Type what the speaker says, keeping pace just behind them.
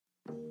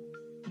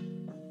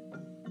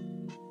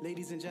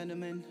Ladies and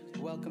gentlemen,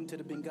 welcome to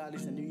the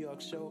Bengalis in New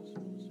York show.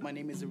 My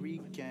name is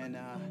Arik, and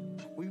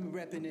we be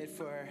repping it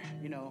for,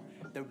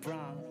 the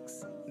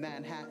Bronx,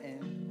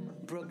 Manhattan,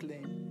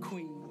 Brooklyn,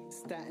 Queens,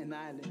 Staten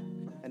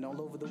Island, and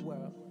all over the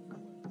world.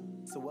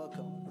 So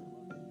welcome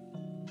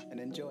and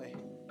enjoy.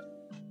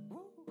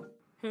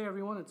 Hey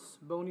everyone, it's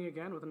Boney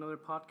again with another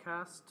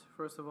podcast.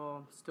 First of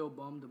all, still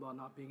bummed about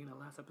not being in the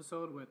last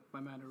episode with my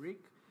man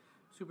Arik.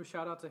 Super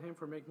shout out to him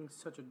for making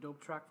such a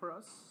dope track for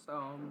us.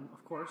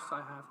 Of course,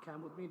 I have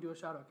Cam with me. Do a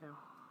shout out, Cam.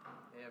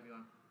 Hey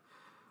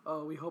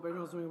everyone. We hope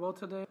everyone's doing well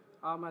today.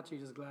 I'm actually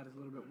just glad it's a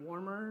little bit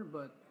warmer,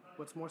 but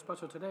what's more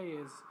special today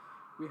is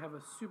we have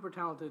a super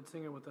talented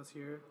singer with us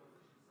here.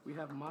 We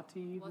have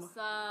Mati. What's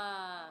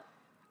up?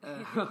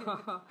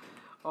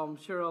 I'm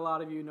sure a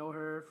lot of you know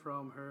her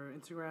from her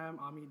Instagram,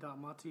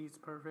 ami.mati. It's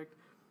perfect.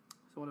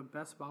 It's one of the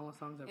best Bangla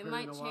songs I've heard in a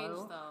while. It might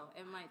change though.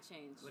 It might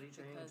change. What are you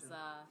changing because to?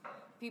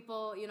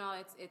 people,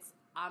 it's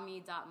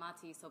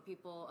ami.mati, so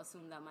people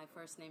assume that my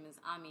first name is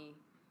Ami.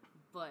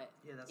 But,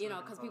 Yeah, that's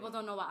because people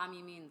don't know what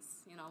Ami means.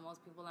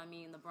 Most people I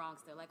meet in the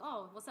Bronx, they're like,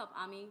 oh, what's up,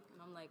 Ami?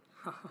 And I'm like,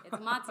 it's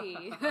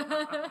Mati.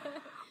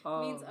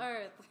 Means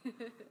earth.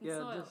 Yeah,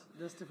 soil.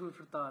 just the food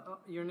for thought. Oh,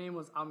 your name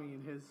was Ami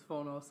in his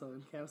phone also,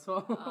 in Cam's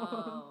phone.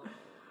 Oh,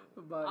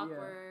 But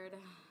awkward.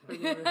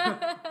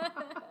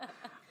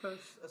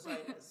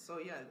 So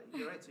yeah,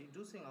 you're right. So you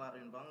do sing a lot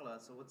in Bangla.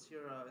 So what's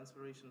your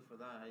inspiration for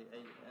that?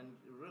 And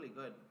really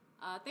good.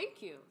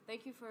 Thank you.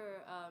 Thank you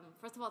for,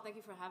 first of all, thank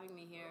you for having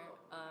me here.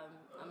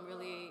 I'm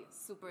really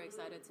super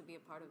excited to be a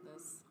part of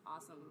this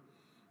awesome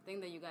thing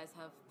that you guys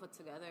have put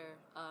together,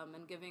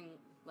 and giving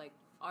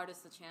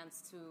artists a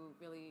chance to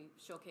really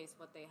showcase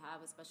what they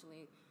have,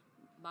 especially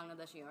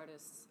Bangladeshi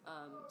artists.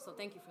 So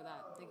thank you for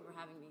that. Thank you for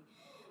having me.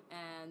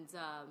 And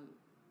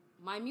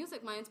my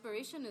music, my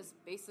inspiration is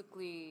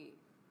basically,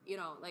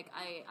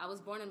 I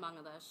was born in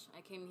Bangladesh.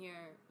 I came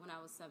here when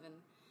I was 7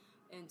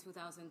 in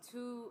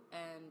 2002,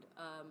 and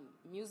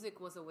music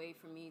was a way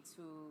for me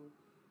to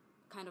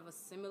kind of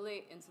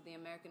assimilate into the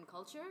American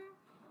culture.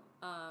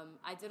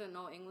 I didn't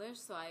know English,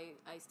 so I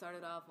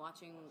started off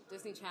watching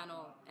Disney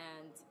Channel,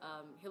 and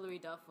Hilary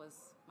Duff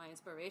was my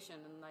inspiration,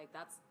 and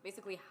that's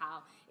basically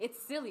how,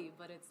 it's silly,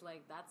 but it's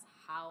that's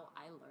how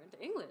I learned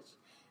English.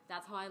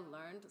 That's how I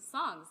learned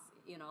songs,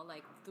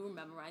 through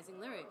memorizing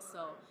lyrics.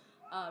 So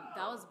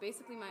that was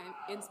basically my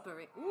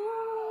inspiration.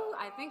 Ooh,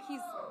 I think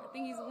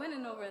he's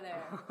winning over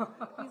there.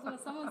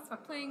 Someone's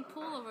playing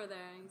pool over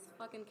there, and he's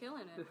fucking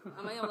killing it.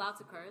 Am I allowed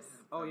to curse?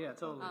 oh yeah,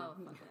 totally. Oh,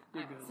 fuck that.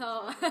 You're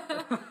Alright,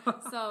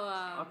 good. So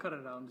I'll cut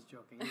it out. I'm just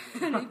joking.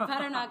 you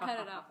better not cut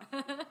it out.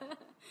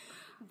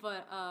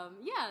 But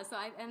yeah, so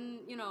and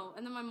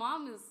then my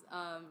mom is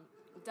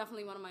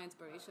definitely one of my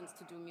inspirations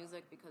to do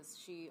music, because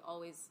she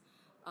always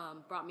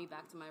brought me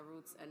back to my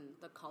roots and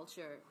the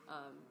culture,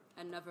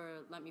 and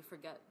never let me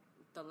forget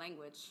the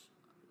language,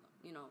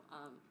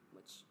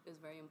 which is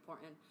very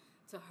important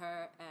to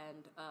her,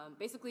 and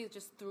basically it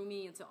just threw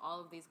me into all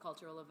of these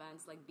cultural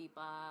events like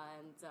Bipa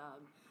and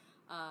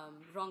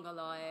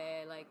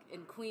Rongaloy,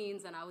 in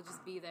Queens, and I would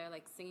just be there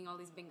singing all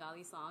these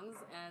Bengali songs,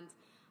 and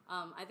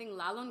I think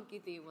Lalon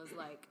Giti was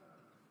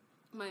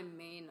my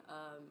main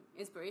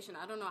inspiration.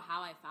 I don't know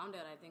how I found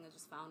it. I think it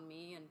just found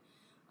me, and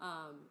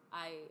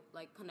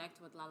I connect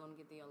with Lalon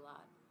Giti a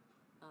lot.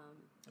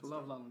 I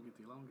love Lalon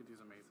Giti. Lalon Giti is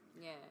amazing.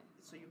 Yeah.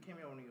 So you came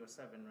here when you were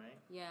 7, right?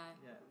 Yeah.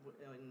 Yeah.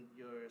 And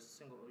you're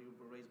single. You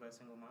were raised by a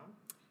single mom.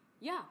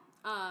 Yeah.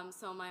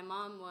 So my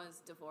mom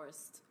was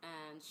divorced,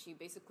 and she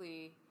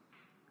basically,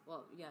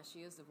 she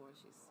is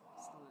divorced. She's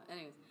still not,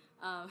 anyways,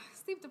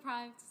 sleep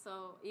deprived.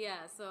 So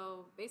yeah.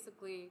 So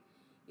basically,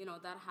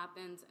 that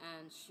happened,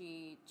 and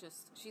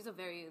she's a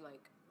very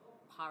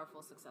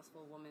powerful,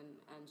 successful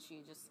woman, and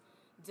she just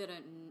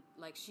didn't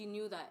she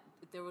knew that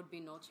there would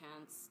be no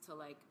chance to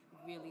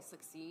really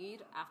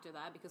succeed after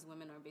that, because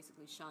women are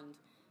basically shunned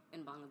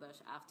in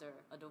Bangladesh after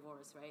a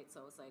divorce, right?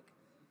 So it's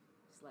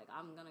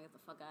I'm gonna get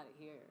the fuck out of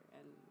here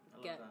and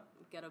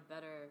get a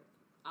better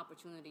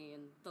opportunity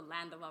in the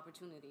land of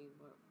opportunity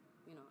where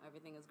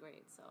everything is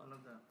great. So I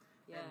love that.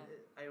 yeah. And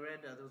I read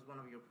there was one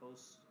of your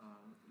posts.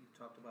 You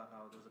talked about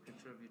how there was a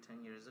picture of you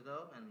 10 years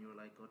ago, and you were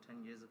like,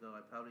 10 years ago,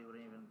 I probably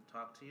wouldn't even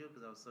talk to you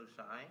because I was so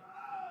shy.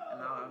 And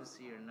now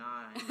obviously you're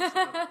not.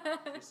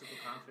 You're super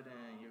confident.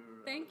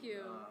 Thank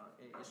you.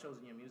 It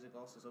shows in your music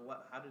also. So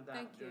how did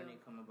that journey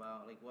come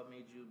about? What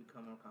made you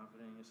become more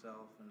confident in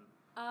yourself? And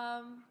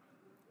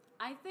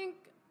I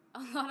think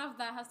a lot of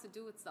that has to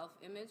do with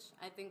self-image.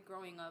 I think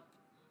growing up,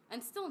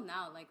 and still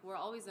now, we're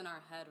always in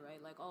our head, right?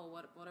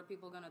 What are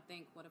people gonna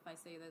think? What if I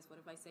say this? What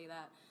if I say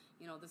that?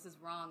 This is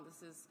wrong.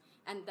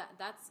 And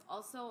that's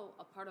also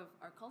a part of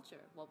our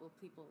culture. What will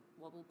people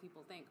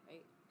think,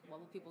 right? What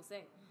will people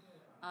say?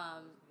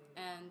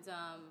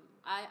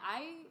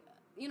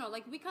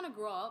 We kind of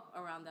grow up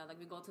around that.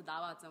 We go to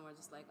dawats and we're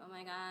just oh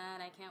my God,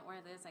 I can't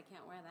wear this, I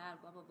can't wear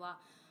that, blah, blah, blah.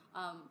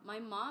 My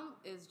mom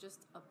is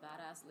just a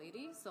badass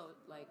lady, so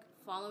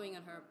following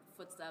in her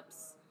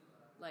footsteps,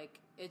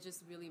 it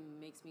just really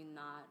makes me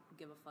not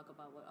give a fuck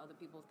about what other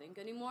people think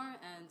anymore.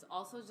 And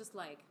also just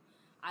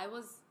I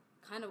was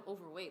kind of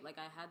overweight. Like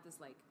I had this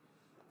like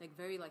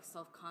very like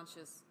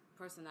self-conscious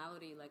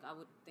personality. Like I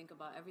would think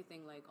about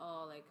everything like,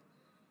 oh, like,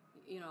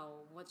 you know,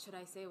 what should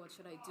I say? What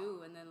should I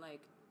do? And then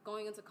like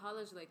going into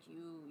college, like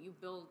you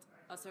build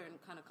a certain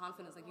kind of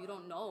confidence. Like you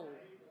don't know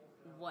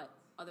what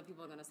other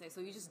people are gonna say,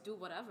 so you just do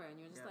whatever, and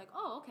you're just like,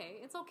 oh, okay,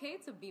 it's okay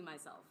to be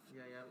myself.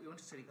 Yeah. You went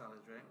to City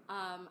College, right?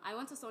 I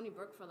went to Stony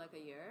Brook for like a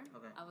year.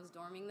 Okay. I was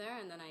dorming there,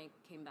 and then I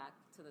came back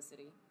to the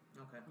city.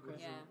 Okay.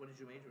 Yeah. What did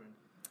you major in?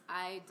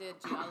 I did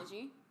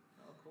geology.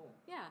 Oh, cool.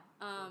 Yeah.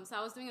 So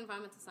I was doing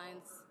environmental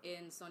science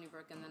in Stony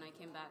Brook, and then I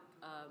came back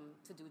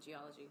to do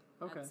geology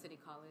at City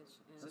College.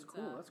 And, That's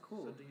cool. That's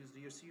cool. So do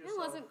you see yourself? It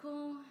wasn't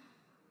cool.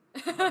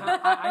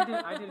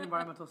 I did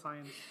environmental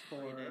science for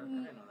I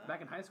didn't know that.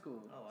 back in high school.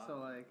 Oh, wow. So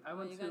like I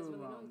went you to guys really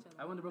know each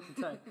other. I went to Brooklyn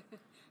Tech,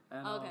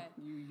 and Okay.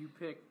 you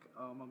pick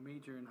a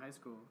major in high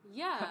school.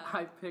 Yeah.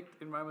 I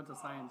picked environmental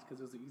science because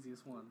it was the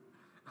easiest one.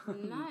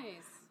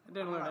 Nice. I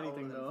didn't learn I'm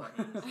anything older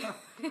though. than Fahim.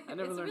 I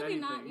never It's learned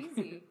really anything. not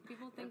easy.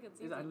 People think it's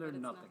easy. I but learned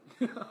it's nothing.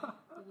 Not.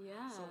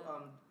 Yeah. So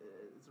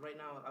right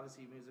now,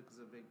 obviously, music is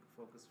a big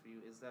focus for you.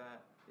 Is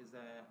that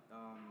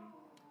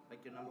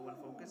like your number one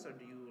focus, or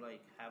do you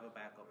like have a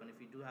backup? And if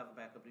you do have a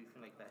backup, do you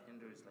feel like that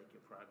hinders like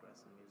your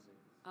progress in music?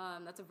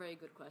 That's a very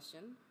good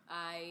question.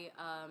 I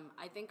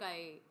think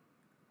I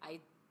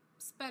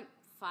spent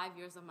 5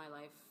 years of my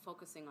life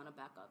focusing on a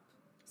backup.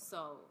 So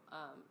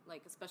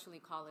like especially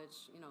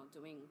college, you know,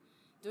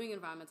 doing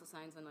environmental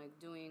science and like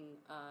doing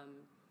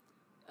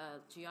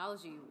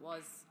geology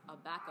was a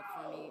backup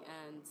for me.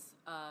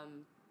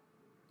 And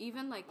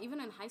even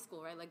in high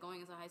school, right? Like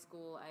going into high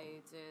school,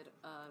 I did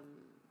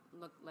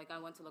I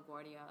went to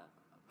LaGuardia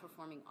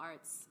Performing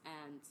Arts,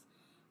 and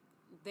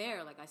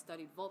there, like, I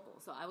studied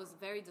vocal. So I was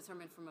very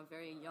determined from a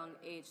very young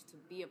age to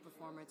be a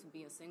performer, to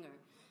be a singer.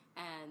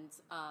 And,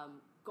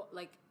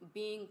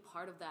 being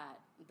part of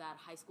that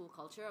high school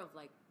culture of,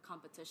 like,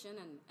 competition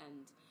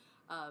and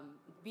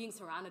being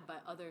surrounded by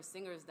other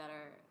singers that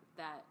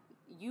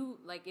you,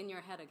 like, in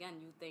your head, again,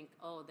 you think,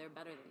 oh, they're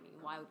better than me.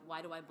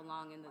 Why do I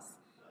belong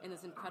in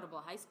this incredible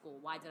high school?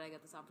 Why did I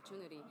get this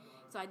opportunity?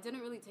 So I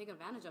didn't really take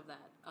advantage of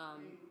that.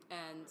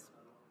 And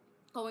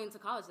going into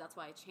college, that's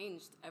why I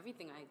changed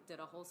everything. I did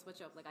a whole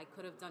switch up. Like, I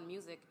could have done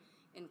music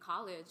in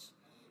college,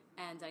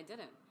 and I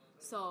didn't.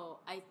 So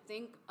I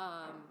think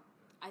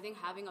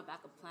having a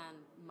backup plan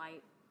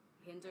might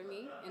hinder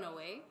me in a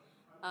way.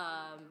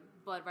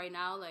 But right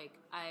now, like,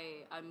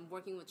 I'm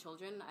working with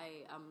children.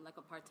 I'm like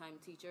a part-time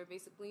teacher,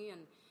 basically,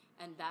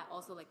 and that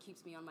also, like,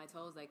 keeps me on my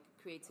toes, like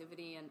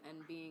creativity and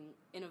being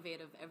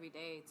innovative every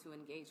day to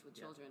engage with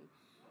children.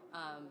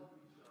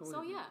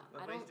 So yeah,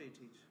 What grades do you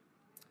teach?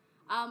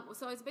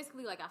 So it's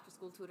basically like after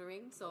school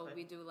tutoring. So Okay.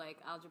 we do like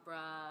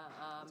algebra,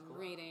 cool.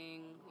 reading,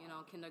 you know,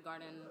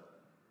 kindergarten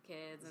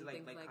kids Is and it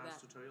things like like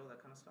Khan's that. tutorial, that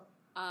kind of stuff?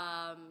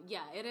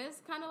 Yeah, it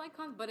is kind of like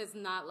Khan's, but it's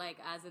not like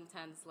as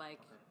intense. Like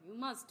you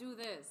must do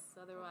this,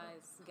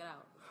 otherwise get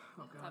out.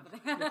 Oh Type god. of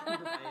thing.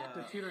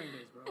 The tutoring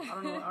days, bro.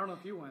 I don't know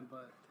if you went,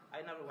 but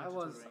I never went I to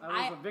was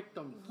tutoring. a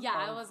victim. Yeah,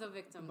 I of was a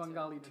victim. too.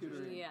 Bengali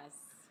tutoring. Yes.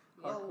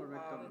 Hardcore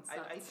victim. I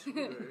It sucks.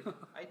 tutored.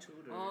 I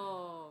tutored.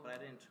 Oh. But I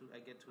didn't. I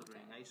get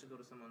tutoring. I used to go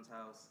to someone's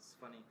house. It's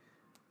funny.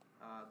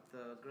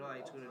 The girl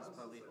I tutored is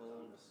probably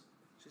old.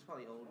 She's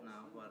probably old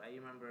now, but I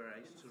remember I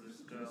used to tutor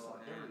this girl,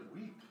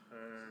 and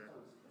her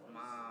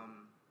mom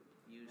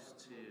used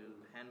to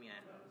hand me a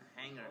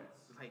hanger.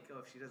 Like, oh,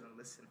 if she doesn't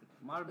listen.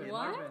 Marvin,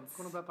 What? Marvin.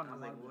 Kuno ব্যাপার I না,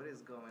 was like, Marvin. what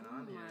is going Oh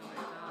on my here?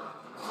 god.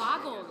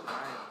 Pagal.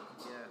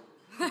 Yeah.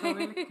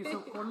 কিছু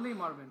করলেই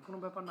মারবেন কোনো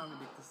ব্যাপার না আমি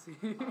দেখতেছি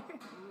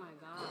Oh my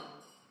god.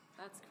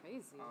 That's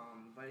crazy.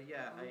 But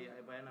yeah,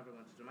 but I never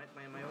went to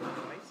my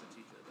older wife's a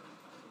teacher though.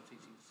 So she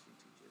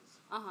teaches.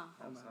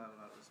 Uh-huh. Also have a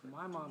lot of respect.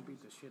 my mom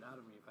beat the shit out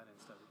of me if I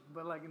didn't study,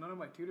 but like none of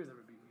my tutors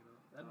ever beat me though.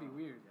 That'd be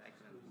weird. Yeah, I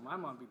can understand. My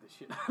mom beat the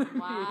shit out of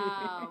me.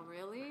 Wow,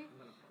 really?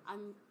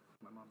 I'm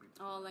My mom beat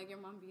the oh, like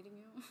your mom beating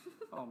you?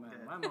 oh man,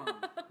 my mom,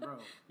 bro,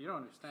 you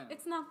don't understand.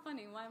 It's not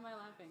funny. Why am I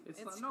laughing?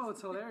 It's not, no,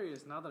 it's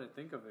hilarious now that I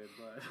think of it,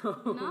 but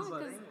No, it's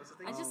like- because What's the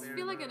thing? I just Oh.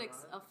 feel like it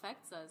Very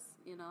affects us,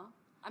 you know?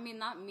 I mean,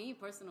 not me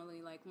personally.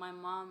 Like, my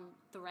mom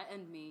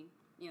threatened me,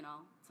 you know,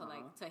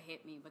 to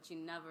hit me, but she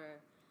never,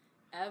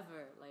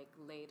 ever, like,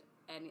 laid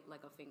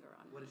a finger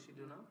on me. What does she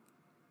do now?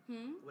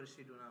 What does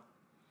she do now?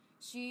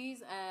 She's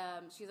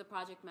a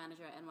project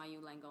manager at NYU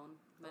Langone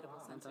Medical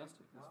wow. Center.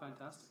 fantastic. It's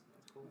fantastic.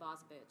 That's cool.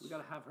 Boss bitch. We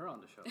gotta have her on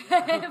the show.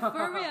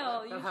 For real,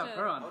 you Gotta have should.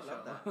 her on I the would show.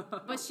 love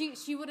that. But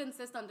she would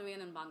insist on doing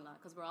it in Bangla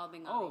because we're all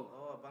Bengali. Oh,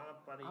 Oh, Bangla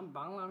party. I'm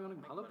Bangla আমি অনেক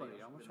ভালো পারি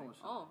আমার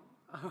সমস্যা Oh,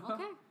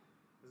 okay.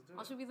 Let's do it.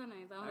 অসুবিধা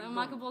নেই তাহলে একদম।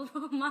 মাকে বলবো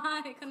মা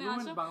এখানে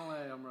ফ্লুয়েন্ট আসো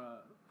বাংলায় আমরা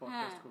হ্যাঁ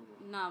পডকাস্ট করব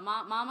না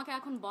মা আমাকে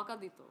এখন বকা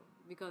দিত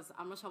বিকজ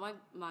আমরা সবাই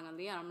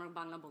বাঙালি আর আমরা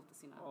বাংলা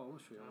বলতেছি না Oh,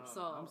 sure.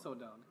 So- I'm so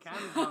down.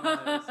 Can's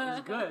Bangla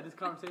is good. It's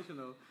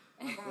conversational.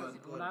 It's But good,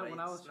 when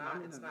but I was it's not,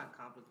 young, it's not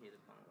complicated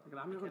Bangla.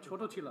 আমি যখন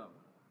ছোট ছিলাম,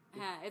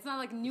 হ্যাঁ it's not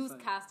like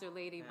newscaster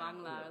lady Yeah,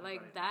 Bangla yeah,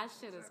 like right. that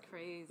shit is Exactly.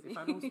 crazy if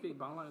I don't speak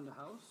Bangla in the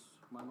house,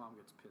 my mom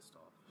gets pissed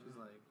off. She's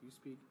like, "You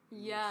speak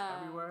English Yeah.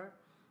 everywhere.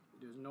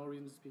 There's no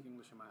reason to speak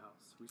English in my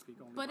house. We speak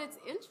only But it's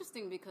Bangla.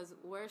 interesting because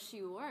where she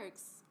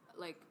works,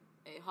 like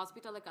a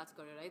hospital like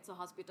Katkore, right? So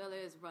hospital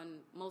is run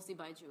mostly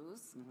by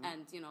Jews and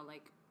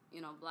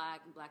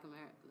black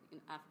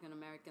African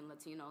American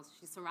Latinos.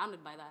 She's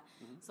surrounded by that.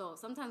 So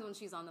sometimes when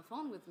she's on the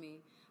phone with me,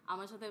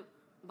 আমার সাথে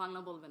বাংলা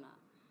বলবে না.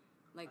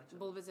 Like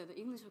বলবে যে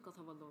ইংলিশে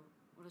কথা বলো.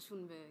 ওরা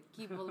শুনবে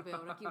কি বলবে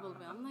ওরা কি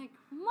বলবে. I'm like,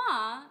 "Ma,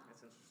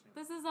 That's interesting.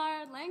 this is our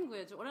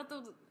language. ওরা তো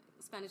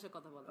Spanish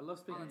কথা বলে." I love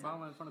speaking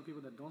Bangla in front of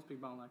people that don't speak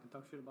Bangla. I can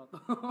talk shit about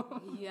them.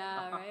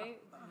 Yeah, right?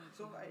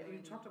 So you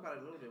talked about it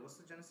a little bit. What's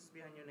the genesis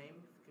behind your name?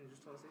 Can you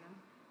just tell us again?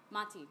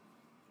 Mati.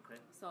 Okay.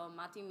 So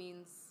mati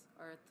means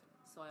earth,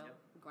 soil, Yep.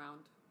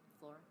 ground,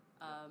 floor.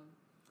 I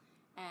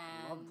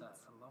And love that.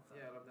 I love that.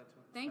 Yeah, I love that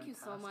too. thank you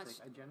so much.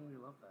 Fantastic. I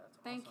genuinely love that. It's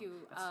Thank awesome. you.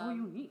 It's so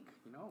unique,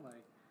 you know,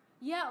 like.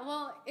 Yeah,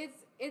 well,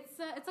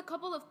 it's a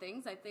couple of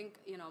things. I think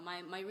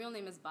my real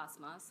name is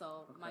Basma, so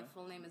my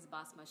full name is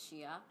Basma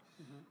Shia,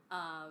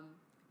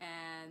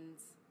 and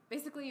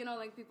basically,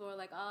 like people are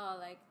like, oh,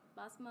 like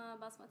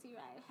basmati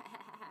rice,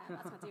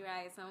 basmati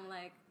rice. I'm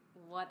like,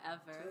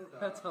 whatever.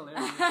 That's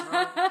hilarious,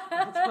 bro.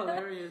 That's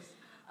hilarious.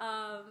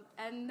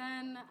 And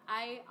then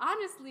I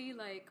honestly,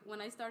 like, when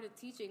I started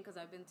teaching, because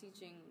I've been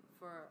teaching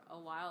for a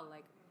while,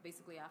 like,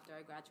 basically after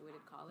I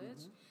graduated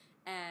college,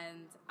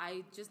 and I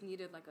just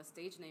needed, like, a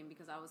stage name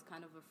because I was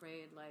kind of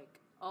afraid, like,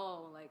 oh,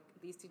 like,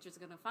 these teachers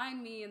are going to find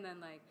me, and then,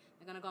 like,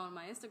 they're going to go on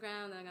my Instagram,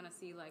 and they're going to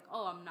see, like,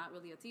 oh, I'm not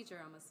really a teacher,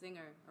 I'm a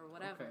singer, or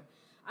whatever. Okay.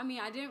 I mean,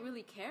 I didn't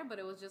really care, but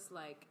it was just,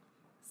 like,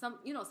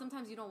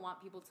 sometimes you don't want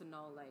people to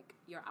know, like,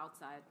 your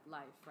outside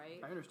life, right?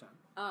 I understand.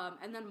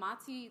 And then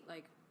Mati,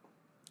 like,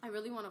 I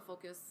really want to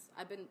focus.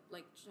 I've been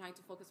like trying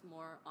to focus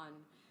more on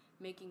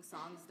making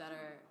songs that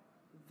are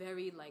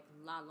very like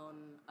Lalon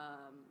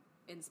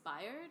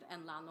inspired, and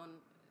Lalon,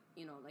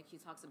 like he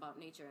talks about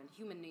nature and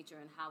human nature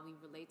and how we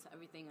relate to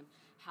everything and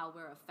how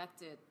we're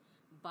affected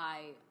by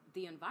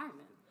the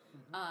environment.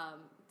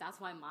 That's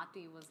why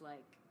Mati was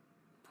like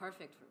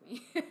perfect for me.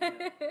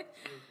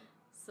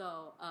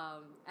 So,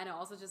 and it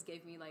also just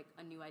gave me like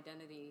a new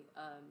identity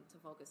to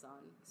focus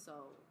on. So,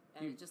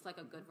 and just like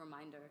a good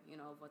reminder,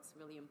 of what's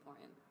really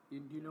important. Do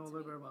you know a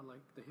little bit about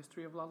like the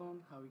history of Lalon,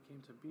 how he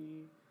came to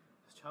be,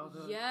 his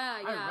childhood?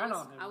 Yeah,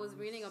 I was It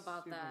reading was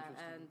about super that,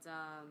 interesting.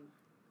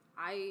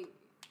 and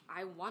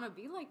I want to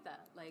be like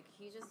that. Like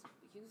he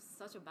was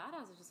such a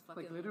badass. He just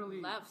fucking literally,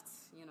 left,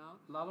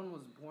 Lalon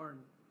was born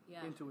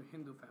Yeah. into a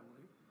Hindu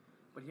family,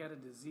 but he had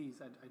a disease.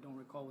 I don't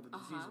recall what the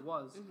disease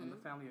was, and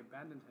the family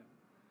abandoned him.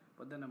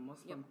 But then a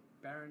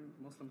barren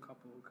Muslim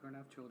couple who couldn't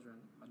have children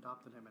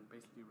adopted him and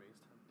basically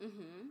raised him,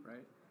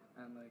 right?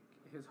 And like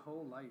his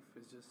whole life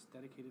is just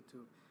dedicated to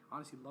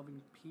honestly loving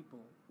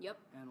people Yep.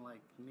 and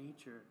like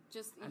nature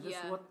Just and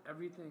just what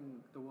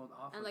everything the world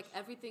offers. And like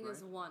everything is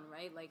right? one,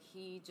 right? Like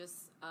he just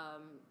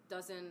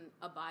doesn't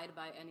abide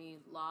by any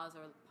laws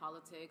or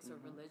politics or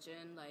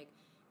religion. Like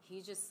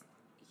he just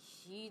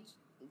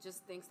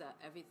thinks that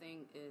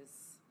everything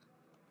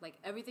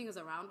is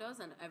around us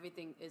and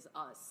everything is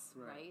us,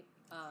 right?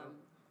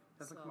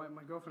 That's like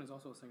my girlfriend is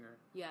also a singer.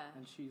 Yeah.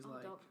 And she's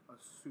like dope. a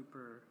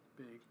super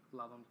big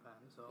Lalon fan.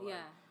 So Yeah.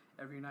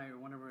 like, every night or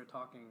whenever we're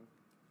talking,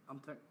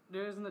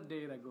 there isn't a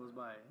day that goes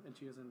by and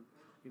she doesn't,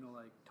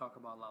 like talk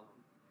about Lalon.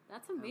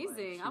 That's like,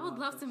 amazing. she I would love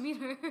wants to meet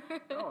her.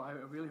 Oh, I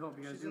really hope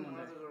you guys She's do in one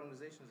one day. of those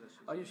organizations that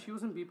she's Oh yeah, she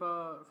was in BIPA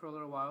for a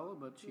little while,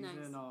 but she's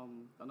Nice. in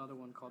another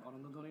one called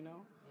Anandadhoni now.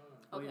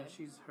 Oh Okay.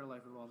 yeah, her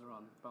life revolves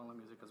around Bangla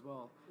music as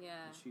well.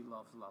 Yeah. And she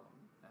loves Lalon.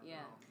 And,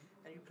 Yeah.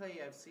 And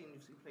I've seen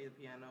you play the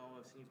piano,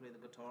 I've seen you play the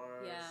guitar.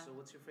 Yeah. So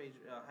what's your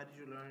favorite, how did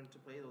you learn to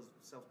play those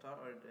self-taught,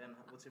 and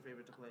what's your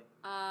favorite to play?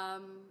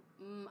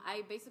 I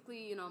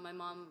basically, my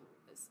mom,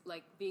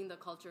 like being the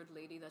cultured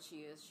lady that she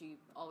is, she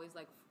always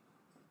like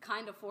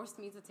kind of forced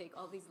me to take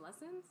all these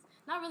lessons.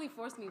 Not really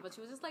forced me, but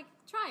she was just like,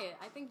 try it.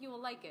 I think you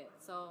will like it.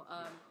 So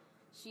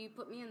she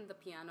put me in the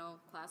piano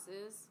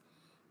classes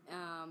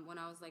when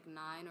I was like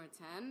 9 or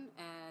 10,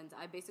 and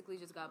I basically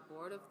just got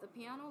bored of the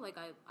piano. Like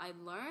I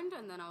learned,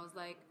 and then I was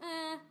like,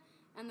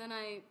 and then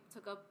I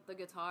took up the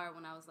guitar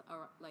when I was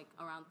like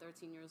around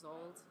 13 years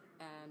old,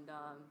 and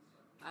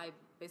I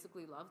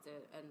basically loved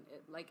it. And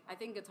I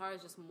think guitar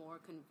is just more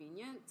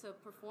convenient to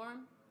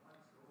perform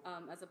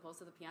as opposed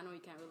to the piano. You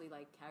can't really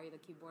like carry the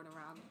keyboard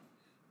around,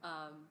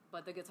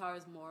 but the guitar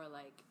is more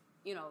like,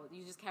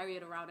 you just carry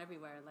it around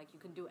everywhere. Like you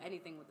can do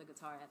anything with the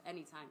guitar at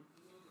any time.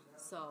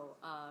 So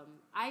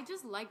I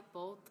just like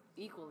both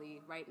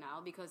equally right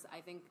now because I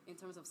think in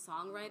terms of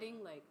songwriting,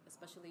 like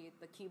especially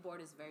the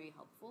keyboard is very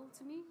helpful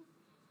to me.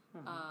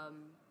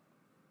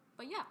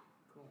 But yeah.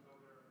 Cool.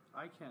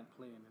 I can't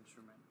play an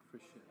instrument for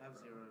shit. I have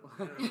zero.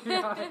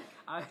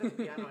 I I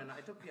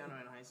took piano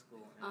in high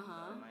school, and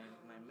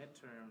my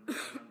midterm, I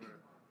remember,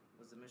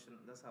 was the Mission.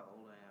 That's how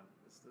old I am.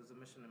 There's a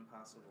Mission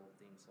Impossible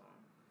theme song.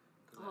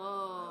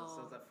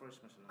 So it's that first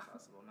Mission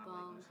Impossible, not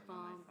like Mission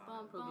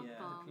Impossible. The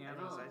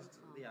piano.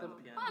 The piano.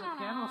 The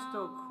piano's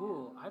still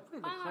cool. I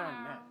played the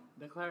clarinet.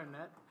 The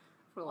clarinet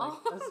for like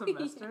a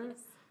semester.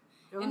 Yes.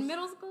 It was, In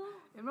middle school?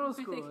 In middle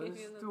school, They gave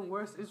it's you the the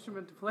worst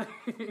instrument to play.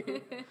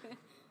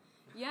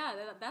 Yeah,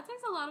 that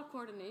takes a lot of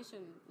coordination.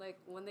 Like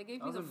when they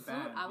gave me the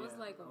flute, I was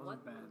like, what?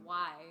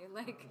 Why?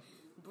 Like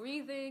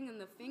breathing and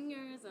the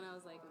fingers, and I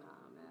was like,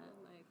 nah, man.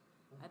 Like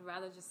I'd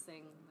rather just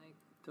sing. Like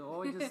To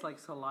always just like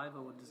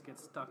saliva would just get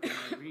stuck in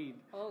my reed.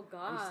 oh I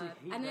god, used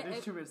to hate and that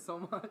instrument so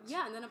much.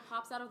 yeah, and then it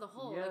pops out of the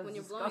hole. Yeah, like when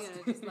it's you're blowing it,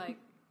 it's just like.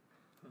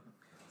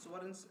 So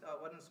what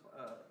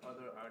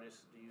other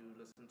artists do you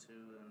listen to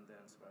and they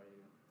inspire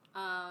you?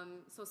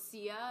 So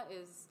Sia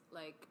is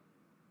like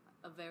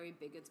a very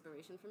big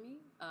inspiration for me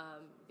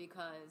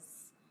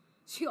because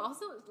she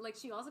also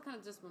kind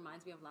of just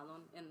reminds me of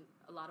Lalon in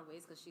a lot of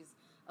ways because she's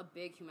a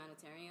big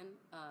humanitarian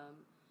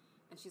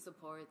and she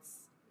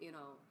supports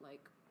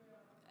like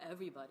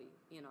everybody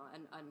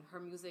and her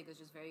music is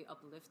just very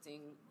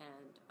uplifting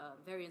and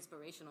very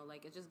inspirational.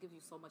 Like it just gives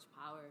you so much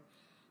power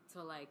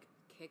to like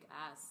kick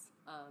ass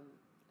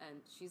and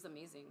she's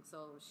amazing.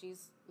 So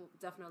she's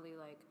definitely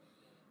like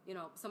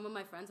some of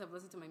my friends have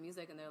listened to my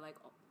music and they're like,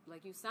 oh,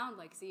 like you sound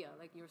like Sia,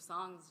 like your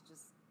songs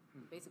just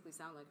basically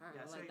sound like her.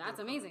 Yeah, I'm like that's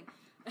amazing.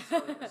 I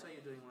saw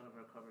you doing one of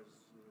her covers.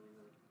 Really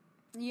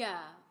good.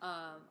 Yeah,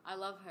 I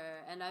love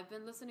her, and I've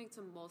been listening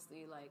to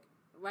mostly like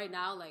right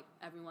now like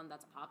everyone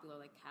that's popular,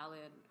 like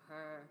Khaled,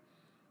 her,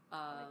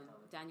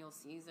 Daniel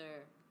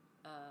Caesar.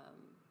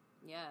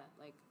 Yeah,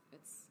 like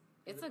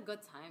it's a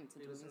good time to do.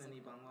 Do you listen to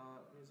music. any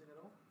Bangla music at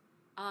all?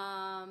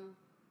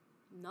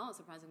 No,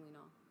 surprisingly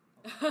no.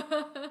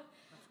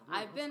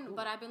 That's cool.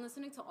 But I've been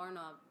listening to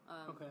Arnav.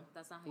 Okay.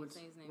 That's not how you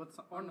say his name. What's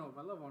Arnav?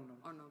 I love Arnav.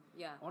 Arnav,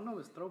 yeah. Arnav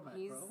is throwback,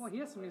 bro. Well, he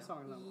has some new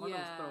songs now. Arnav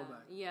is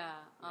throwback. Yeah.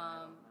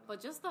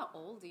 But just the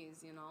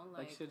oldies,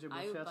 like Shija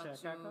Ayu Busha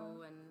Bachu Shaka?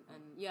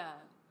 and yeah.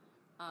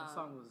 That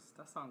song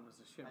was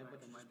the shit I back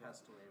but in my just day.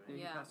 passed away, right? Yeah,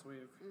 he Yeah. passed away.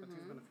 I think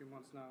it's been a few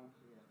months now.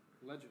 Yeah.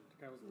 Legend. The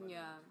guy was a legend.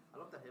 Yeah. I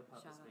love that hip hop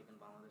Shout is out. big in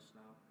Bangladesh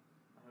now.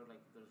 I heard like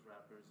there's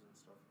rappers and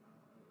stuff now.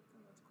 I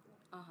think that's cool.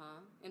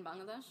 In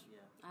Bangladesh?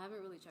 Yeah. I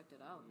haven't really checked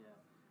it out. Yeah.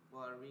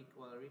 Well,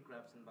 Arik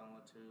raps in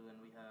Bangla too, and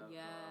we have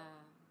Yeah.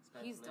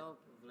 He's dope.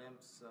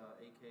 Vlimps,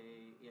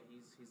 aka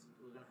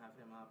we're gonna have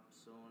him up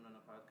soon on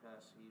a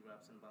podcast. He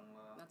raps in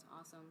Bangla. That's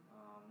awesome.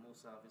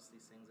 Musa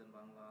obviously sings in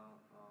Bangla.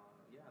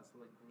 Yeah, it's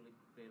like really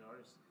great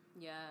artists.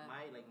 Yeah.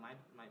 My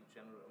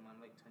general,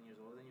 I'm like 10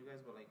 years older than you guys,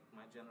 but like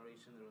my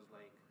generation, there was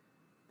like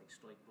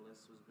Stoic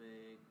Bliss was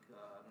big.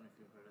 I don't know if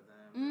you've heard of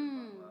them.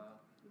 Bangla.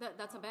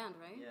 That's a band,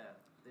 right?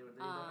 Yeah, they're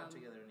not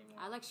together anymore.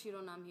 I like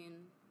Shiro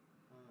Namhyun.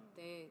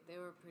 They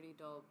were pretty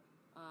dope.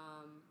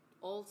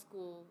 Old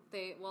school.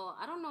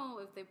 I don't know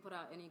if they put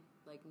out any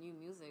like new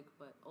music,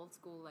 but old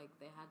school like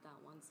they had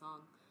that one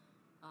song,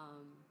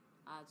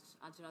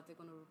 Ajrate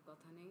Kono Roop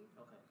Katha Nei.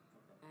 Okay.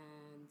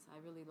 And I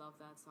really love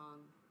that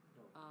song.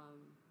 Dope.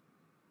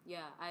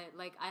 Yeah,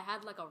 I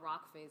had like a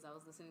rock phase. I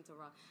was listening to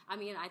rock. I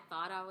mean, I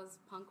thought I was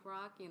punk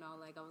rock,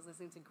 like I was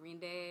listening to Green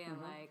Day and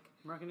like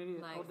American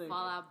Idiot all day.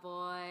 Fall Out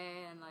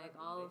Boy and like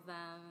all of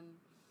them.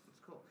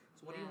 That's cool.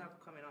 So what do you have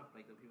coming up?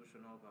 Like that people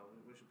should know about.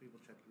 Where should people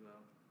check you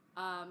out?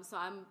 So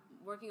I'm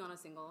working on a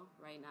single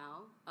right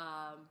now.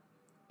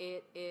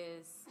 It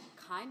is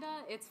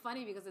it's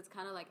funny because it's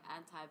kind of like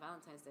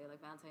anti-Valentine's Day.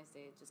 Like Valentine's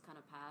Day just kind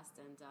of passed,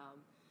 and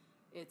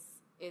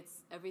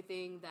it's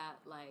everything that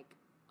like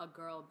a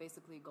girl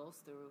basically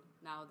goes through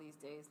now these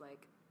days,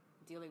 like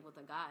dealing with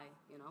a guy,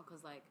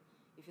 because like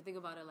if you think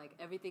about it, like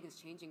everything is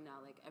changing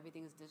now. Like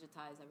everything is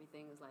digitized,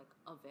 everything is like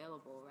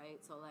available, right?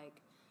 So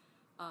like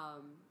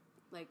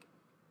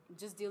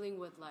just dealing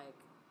with like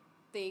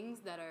things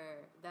that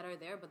are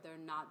there but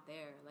they're not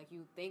there. Like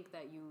you think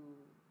that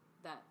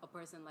a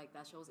person like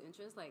that shows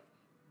interest, like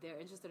they're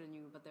interested in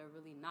you, but they're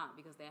really not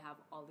because they have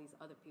all these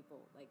other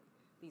people, like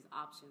these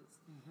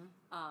options.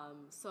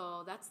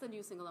 So that's the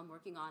new single I'm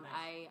working on.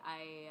 Nice.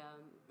 I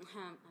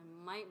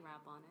might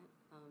rap on it.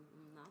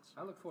 I'm not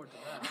sure. I look forward to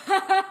that.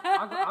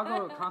 I'll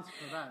go to a concert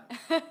for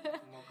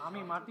that.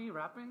 Ami Mati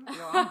rapping?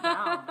 Yo,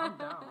 I'm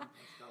down.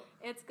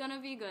 It's gonna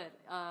be good.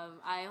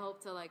 I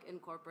hope to like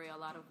incorporate a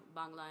lot of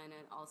Bangla in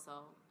it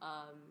also,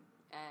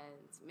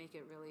 and make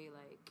it really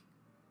like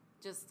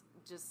just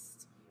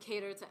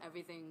cater to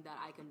everything that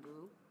I can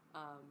do.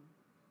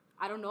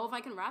 I don't know if I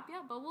can rap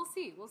yet, but we'll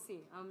see.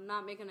 I'm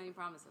not making any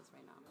promises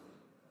right now.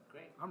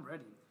 Great. I'm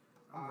ready.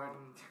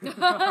 He's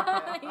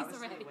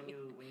Honestly, ready. when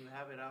you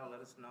have it out,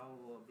 let us know.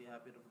 We'll be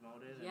happy to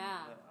promote it and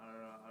let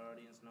our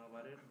audience know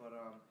about it. But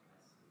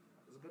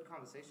it was a good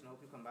conversation. I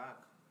hope you come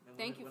back. And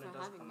Thank you when for it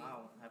does having come me.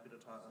 out, happy to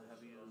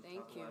have you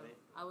Thank talk you. about it.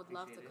 I would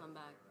love to Appreciate it. come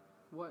back.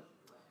 What?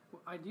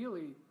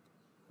 Ideally,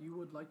 you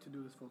would like to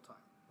do this full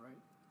time, right?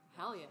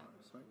 Hell yeah.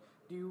 Right?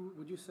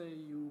 Would you say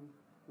you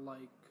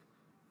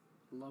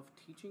love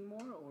teaching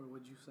more, or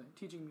would you say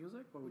teaching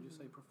music, or would you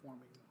say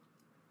performing more?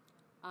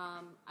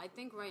 I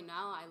think right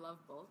now I love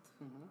both.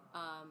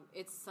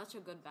 It's such a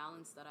good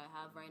balance that I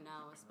have right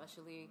now,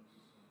 especially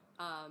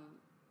I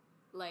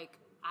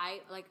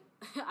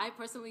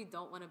personally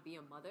don't want to be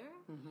a mother,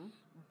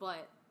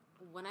 but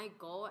when I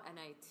go and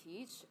I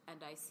teach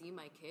and I see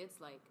my kids,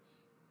 like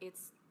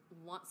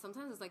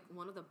sometimes it's like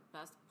one of the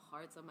best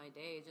parts of my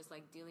day, just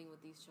like dealing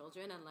with these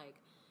children and like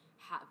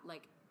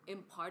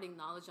imparting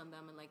knowledge on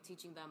them and like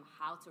teaching them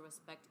how to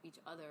respect each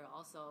other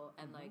also,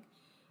 and like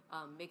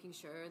making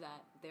sure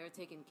that they're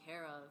taken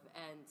care of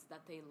and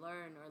that they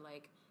learn, or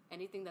like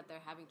anything that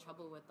they're having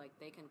trouble with, like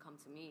they can come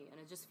to me. And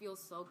it just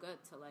feels so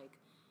good to like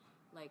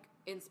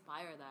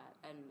inspire that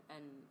and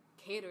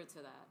cater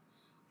to that.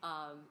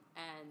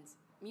 And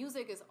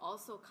music is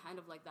also kind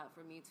of like that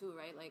for me too,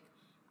 right? Like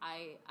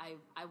I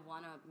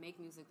want to make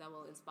music that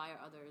will inspire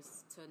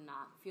others to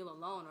not feel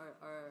alone,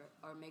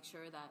 or make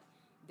sure that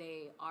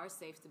they are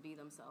safe to be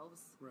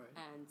themselves, right?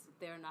 And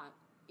they're not,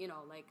 you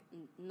know, like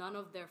none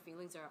of their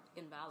feelings are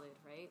invalid,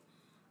 right?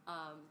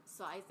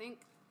 So I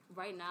think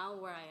right now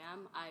where I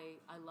am, I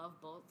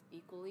love both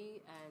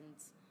equally, and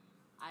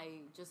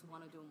I just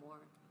want to do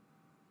more.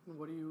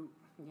 What do you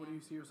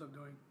see yourself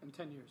doing in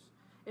 10 years,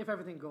 if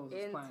everything goes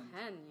as planned? In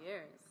 10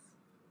 years,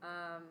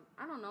 I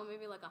don't know,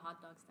 maybe like a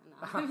hot dog stand.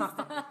 I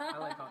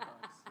like hot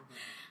dogs.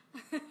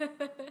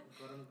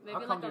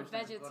 Maybe like a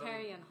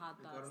vegetarian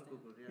hot dog stand.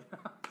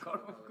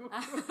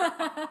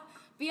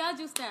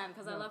 Piaju stand,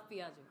 because I love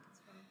Piaju.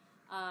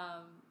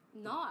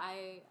 No,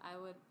 I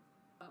would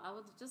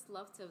just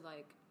love to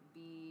like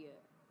be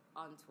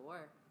on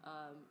tour,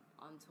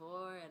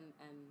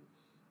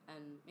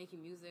 and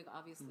making music.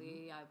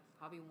 Obviously, I've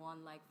probably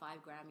won like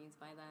 5 Grammys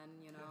by then,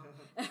 you know.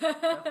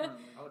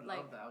 Definitely. I would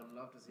love that. I would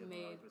love to see a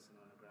black person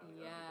on a Grammy.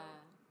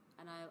 Yeah,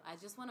 and I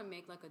just want to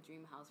make like a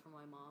dream house for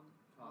my mom.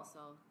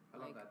 Also, I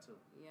love that too.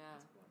 Yeah,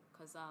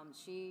 because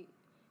she,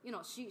 you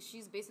know,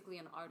 she's basically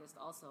an artist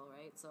also,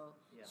 right? So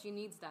she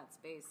needs that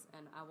space,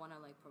 and I want to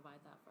like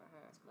provide that for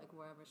her, like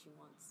wherever she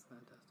wants.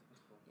 Fantastic.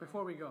 Cool.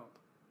 Before we go,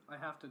 I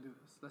have to do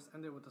this. Let's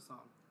end it with a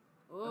song.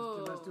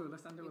 Oh, let's do it.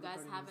 Let's end it with a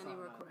 30 You guys have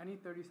any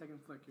 30-second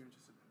flick you're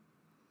interested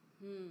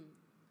in?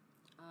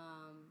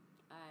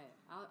 Alright,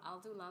 I'll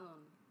do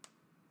Lalon.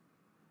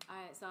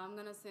 Alright, so I'm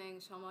gonna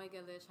sing Shomoy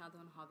Gele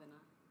Shadon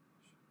Habena.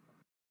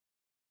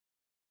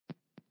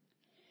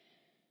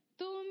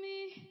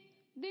 Tumi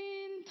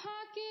din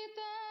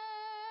thakite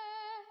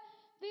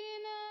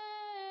diner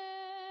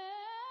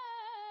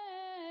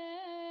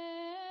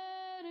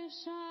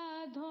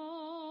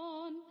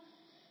সাধন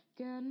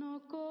কেন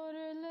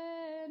করলে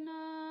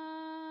না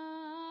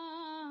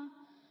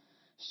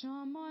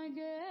সময়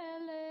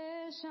গেলে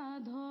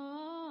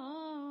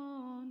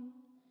সাধন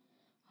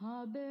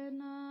হবে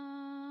না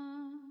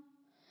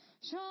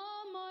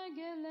সময়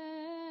গেলে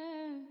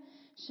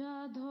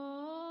সাধন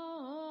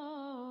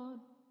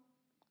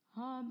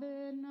হবে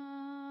না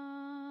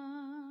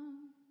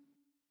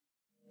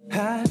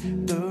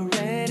The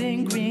red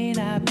and green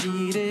I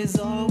bleed is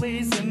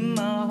always in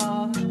my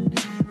heart.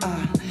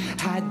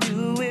 I do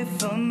it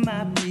for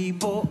my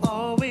people,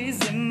 always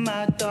in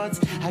my thoughts.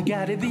 I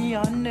gotta be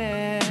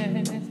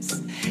honest,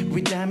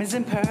 with diamonds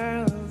and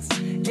pearls,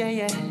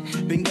 yeah.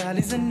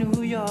 Bengalis in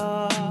New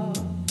York,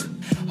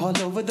 all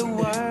over the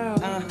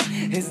world.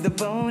 It's the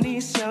Boney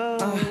Show.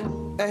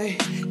 Hey,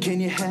 can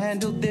you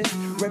handle this?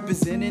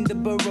 Representing the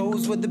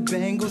boroughs where the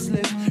Bengals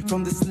live.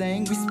 From the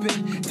slang we spit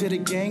to the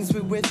gangs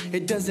we're with,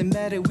 it doesn't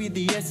matter, we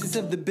the essence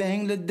of the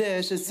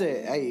Bangladesh. I say,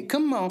 hey,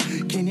 come on,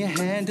 can you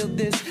handle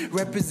this?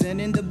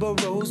 Representing the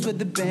boroughs where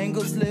the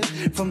Bengals live.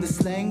 From the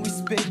slang we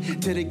spit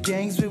to the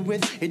gangs we're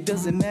with, it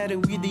doesn't matter,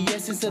 we the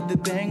essence of the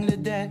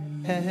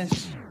Bangladesh.